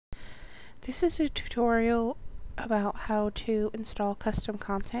This is a tutorial about how to install custom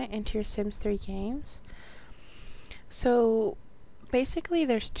content into your Sims 3 games. So basically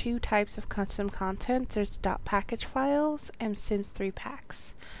there's two types of custom content. There's .package files and Sims 3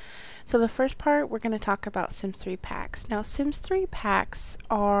 packs. So the first part, we're going to talk about Sims 3 packs. Now Sims 3 packs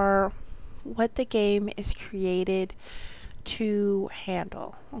are what the game is created to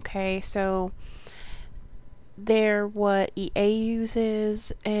handle. Okay, so they're what EA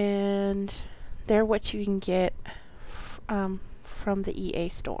uses, and they're what you can get from the EA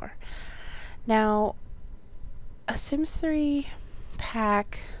store. Now, a Sims 3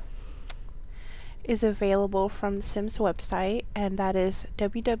 pack is available from the Sims website, and that is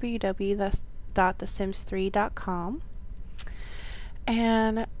www.thesims3.com.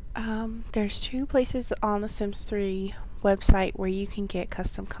 And there's two places on the Sims 3 website where you can get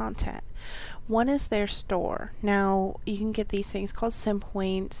custom content. One is their store. Now you can get these things called sim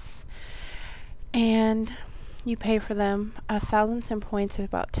points, and you pay for them. 1,000 sim points is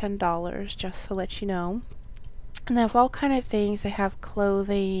about $10, just to let you know. And they have all kind of things. They have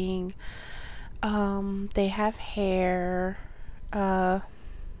clothing, they have hair,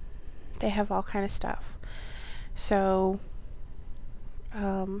 they have all kind of stuff. So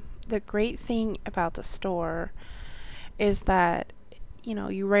the great thing about the store is that, you know,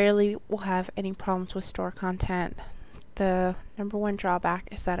 you rarely will have any problems with store content. The number one drawback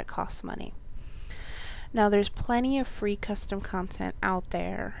is that it costs money. Now there's plenty of free custom content out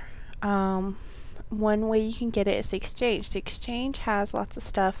there. One way you can get it is the Exchange. The Exchange has lots of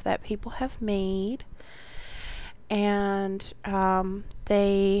stuff that people have made, and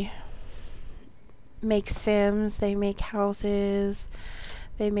they make Sims, they make houses,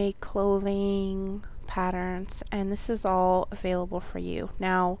 they make clothing, patterns, and this is all available for you.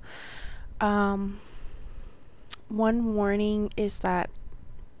 Now, one warning is that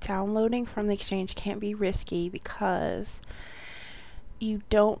downloading from the Exchange can't be risky because you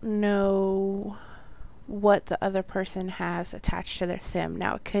don't know what the other person has attached to their sim.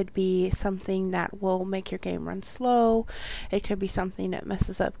 Now, it could be something that will make your game run slow. It could be something that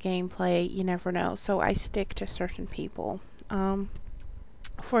messes up gameplay. You never know. So I stick to certain people.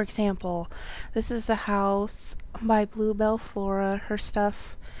 For example, this is a house by Bluebell Flora. Her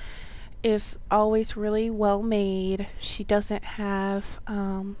stuff is always really well made. She doesn't have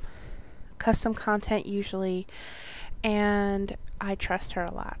custom content usually, and I trust her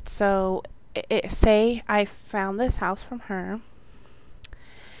a lot. So say I found this house from her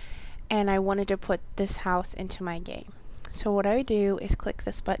and I wanted to put this house into my game. So what I would do is click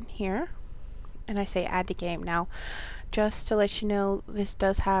this button here and I say add to game. Now, just to let you know, this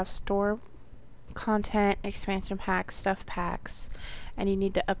does have store content, expansion packs, stuff packs, and you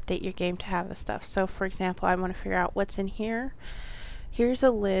need to update your game to have the stuff. So for example, I want to figure out what's in here. Here's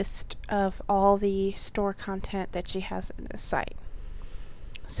a list of all the store content that she has in this site.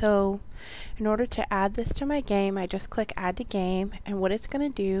 So in order to add this to my game, I just click add to game, and what it's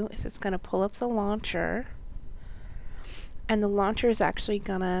going to do is it's going to pull up the launcher, and the launcher is actually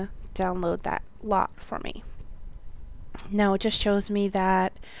going to download that lot for me. Now it just shows me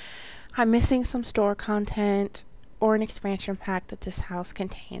that I'm missing some store content or an expansion pack that this house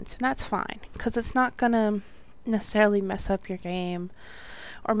contains, and that's fine because it's not going to necessarily mess up your game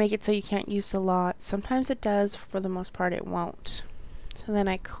or make it so you can't use the lot. Sometimes it does, for the most part it won't. So then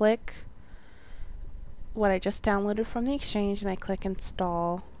I click what I just downloaded from the Exchange and I click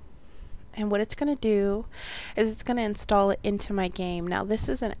install, and what it's going to do is it's going to install it into my game. Now this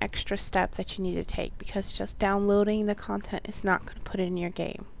is an extra step that you need to take because just downloading the content is not going to put it in your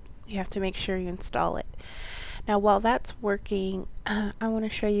game. You have to make sure you install it. Now while that's working, I want to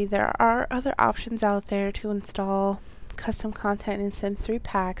show you there are other options out there to install custom content in Sims 3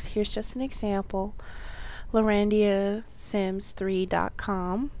 packs. Here's just an example.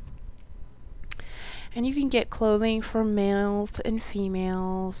 LarandiaSims3.com, and you can get clothing for males and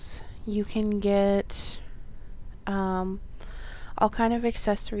females. You can get all kind of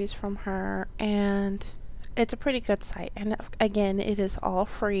accessories from her, and it's a pretty good site, and again it is all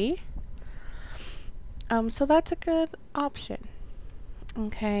free. So that's a good option.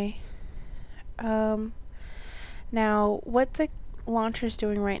 Okay. Now what the launcher is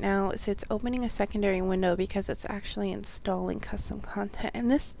doing right now is it's opening a secondary window because it's actually installing custom content, and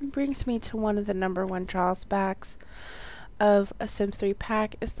this brings me to one of the number one drawbacks of a Sims 3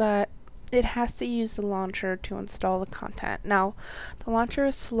 pack is that it has to use the launcher to install the content. Now the launcher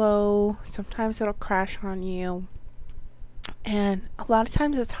is slow, sometimes it'll crash on you, and a lot of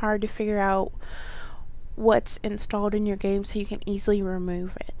times it's hard to figure out what's installed in your game so you can easily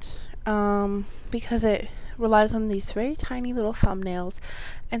remove it, because it relies on these very tiny little thumbnails,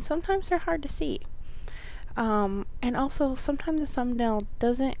 and sometimes they're hard to see. And also sometimes the thumbnail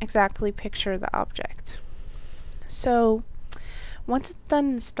doesn't exactly picture the object. So once it's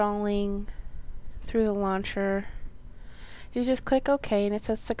done installing through the launcher, you just click OK and it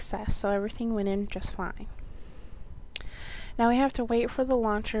says success, so everything went in just fine. Now we have to wait for the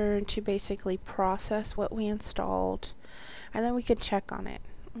launcher to basically process what we installed, and then we can check on it.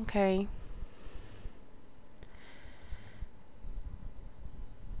 Okay.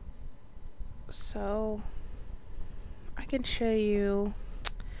 So I can show you.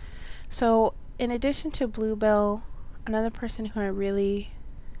 So in addition to Bluebell, another person who I really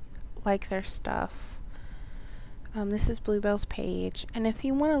like their stuff, this is Bluebell's page, and if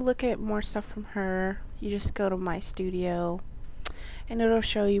you want to look at more stuff from her, you just go to My Studio and it'll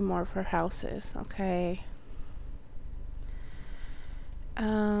show you more of her houses. Okay.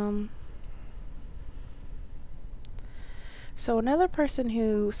 So another person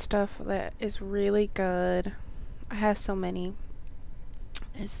whose stuff that is really good, I have so many,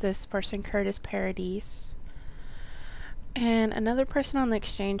 is this person, Curtis Paradise. And another person on the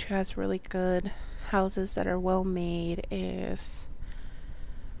exchange who has really good houses that are well made is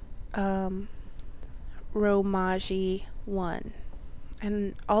Romaji1.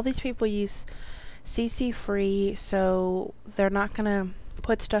 And all these people use CC free, so they're not gonna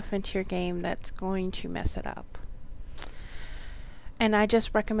put stuff into your game that's going to mess it up. And I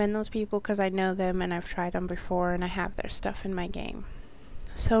just recommend those people because I know them and I've tried them before and I have their stuff in my game.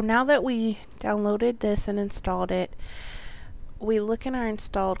 So now that we downloaded this and installed it, we look in our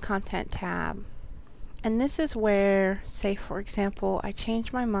installed content tab, and this is where, say for example, I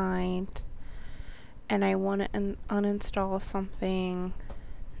change my mind and I want to uninstall something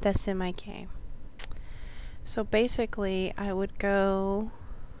that's in my game. So basically I would go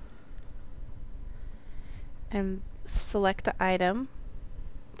and select the item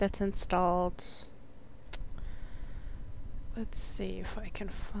that's installed. Let's see if I can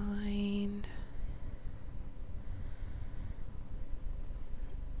find.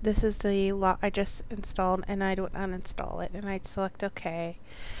 This is the lot I just installed, and I would uninstall it, and I'd select OK,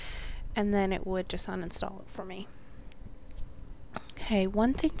 and then it would just uninstall it for me. Okay,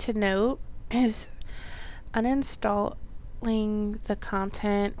 one thing to note is uninstalling the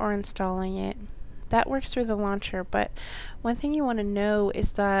content or installing it, that works through the launcher, but one thing you want to know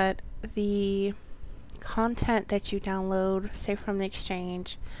is that the content that you download, say from the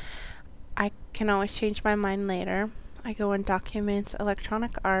exchange, I can always change my mind later. I go in Documents,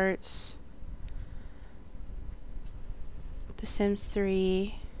 Electronic Arts, The Sims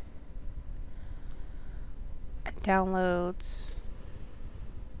 3, Downloads,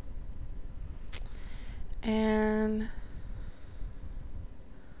 and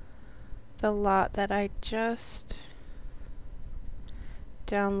the lot that I just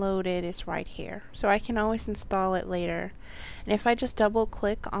downloaded is right here. So I can always install it later. And if I just double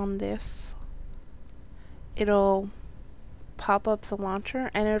click on this, it'll pop up the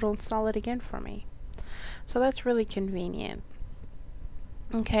launcher and it'll install it again for me. So that's really convenient.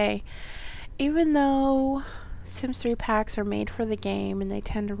 Okay, even though Sims 3 packs are made for the game and they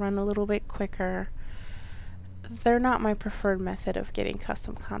tend to run a little bit quicker, they're not my preferred method of getting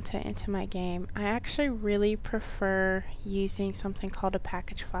custom content into my game. I actually really prefer using something called a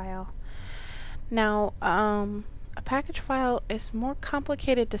package file. Now, a package file is more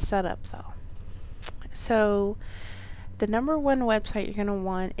complicated to set up though. So the #1 website you're going to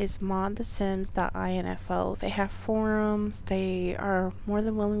want is modthesims.info. They have forums, they are more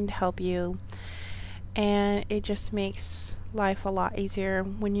than willing to help you, and it just makes life a lot easier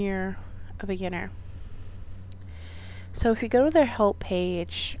when you're a beginner. So if you go to their help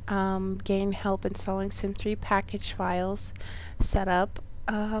page, gain help installing Sim3 package files setup,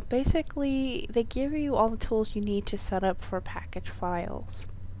 basically they give you all the tools you need to set up for package files.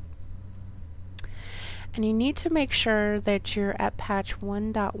 And you need to make sure that you're at patch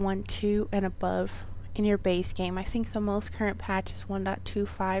 1.12 and above in your base game. I think the most current patch is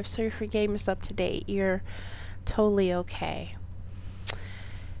 1.25, so if your game is up to date, you're totally okay.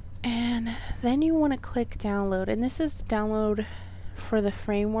 And then you want to click download, and this is download for the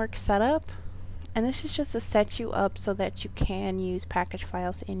framework setup, and this is just to set you up so that you can use package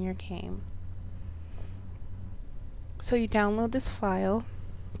files in your game. So you download this file,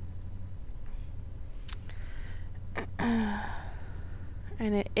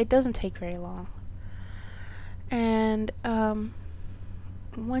 and it doesn't take very long. And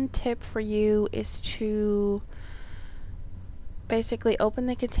one tip for you is to basically open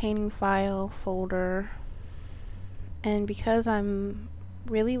the containing file folder, and because I'm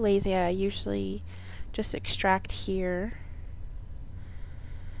really lazy, I usually just extract here,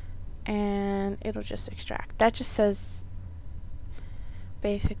 and it'll just extract. That just says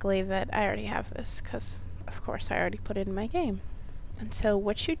basically that I already have this, because of course I already put it in my game. And so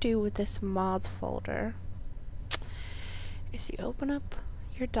what you do with this mods folder is you open up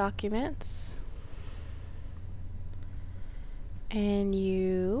your documents and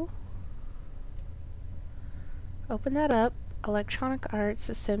you open that up, Electronic Arts,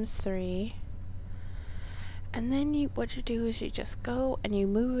 The Sims 3, and then what you do is you just go and you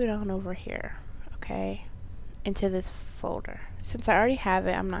move it on over here, okay, into this folder. Since I already have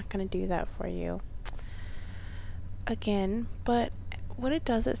it, I'm not going to do that for you again, but what it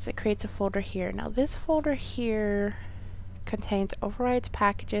does is it creates a folder here. Now this folder here contains overrides,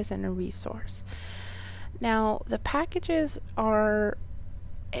 packages, and a resource. Now the packages are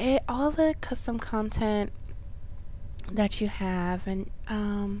all the custom content that you have, and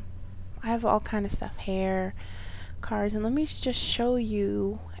I have all kind of stuff, hair, cars, and let me just show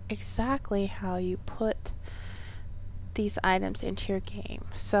you exactly how you put these items into your game.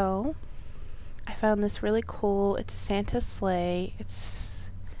 So I found this really cool, it's a Santa sleigh.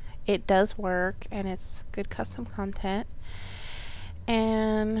 It does work, and it's good custom content,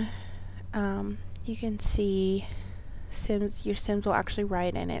 and you can see your Sims will actually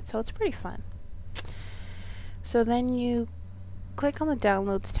ride in it, so it's pretty fun. So then you click on the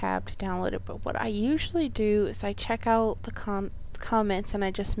downloads tab to download it, but what I usually do is I check out the comments and I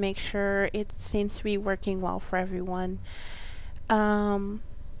just make sure it seems to be working well for everyone. And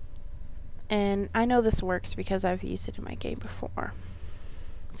I know this works because I've used it in my game before.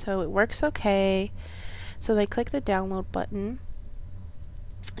 So it works okay. So they click the download button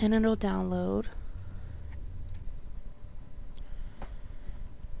and it'll download.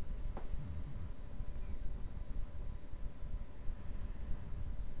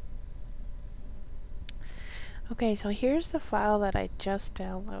 Okay, so here's the file that I just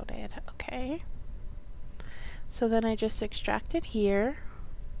downloaded, okay? So then I just extract it here.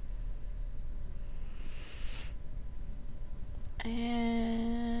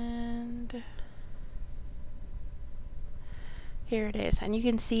 And here it is. And you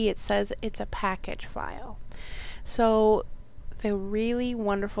can see it says it's a package file. So the really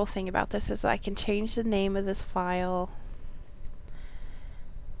wonderful thing about this is I can change the name of this file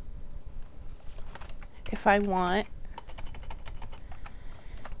if I want.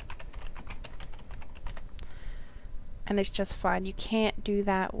 And it's just fine. You can't do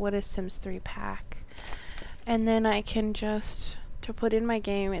that with a Sims 3-pack. And then I can just, to put in my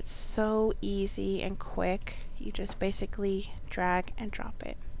game, it's so easy and quick. You just basically drag and drop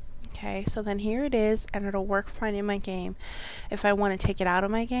it. Okay, so then here it is, and it'll work fine in my game. If I want to take it out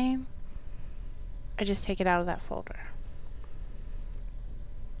of my game, I just take it out of that folder.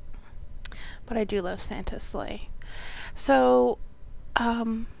 But I do love Santa sleigh. So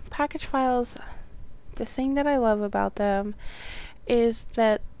package files, the thing that I love about them is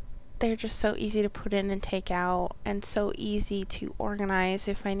that they're just so easy to put in and take out, and so easy to organize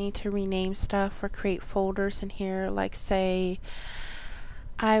if I need to rename stuff or create folders in here. Like say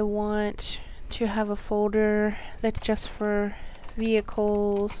I want to have a folder that's just for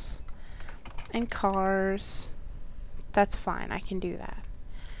vehicles and cars. That's fine, I can do that.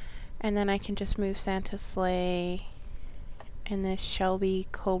 And then I can just move Santa sleigh and this Shelby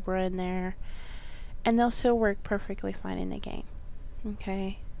Cobra in there, and they'll still work perfectly fine in the game.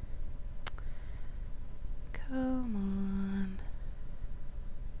 Okay. Come on.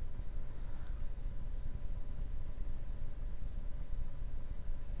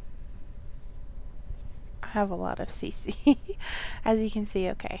 I have a lot of CC. As you can see,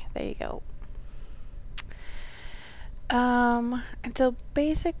 okay, there you go. And so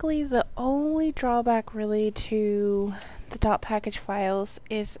basically the only drawback really to the .package files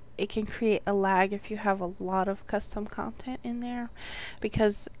is it can create a lag if you have a lot of custom content in there,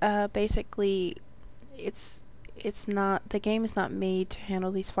 because basically it's not, the game is not made to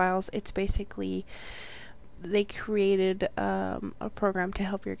handle these files. It's basically they created a program to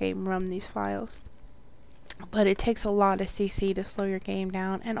help your game run these files, but it takes a lot of CC to slow your game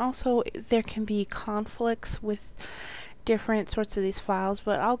down, and also there can be conflicts with different sorts of these files,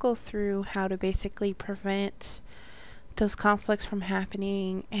 but I'll go through how to basically prevent those conflicts from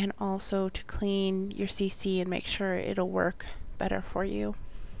happening, and also to clean your CC and make sure it'll work better for you.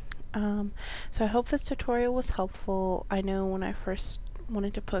 So I hope this tutorial was helpful. I know when I first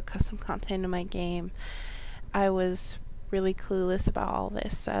wanted to put custom content in my game, I was really clueless about all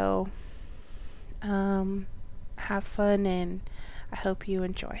this, so have fun, and I hope you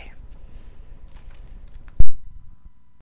enjoy.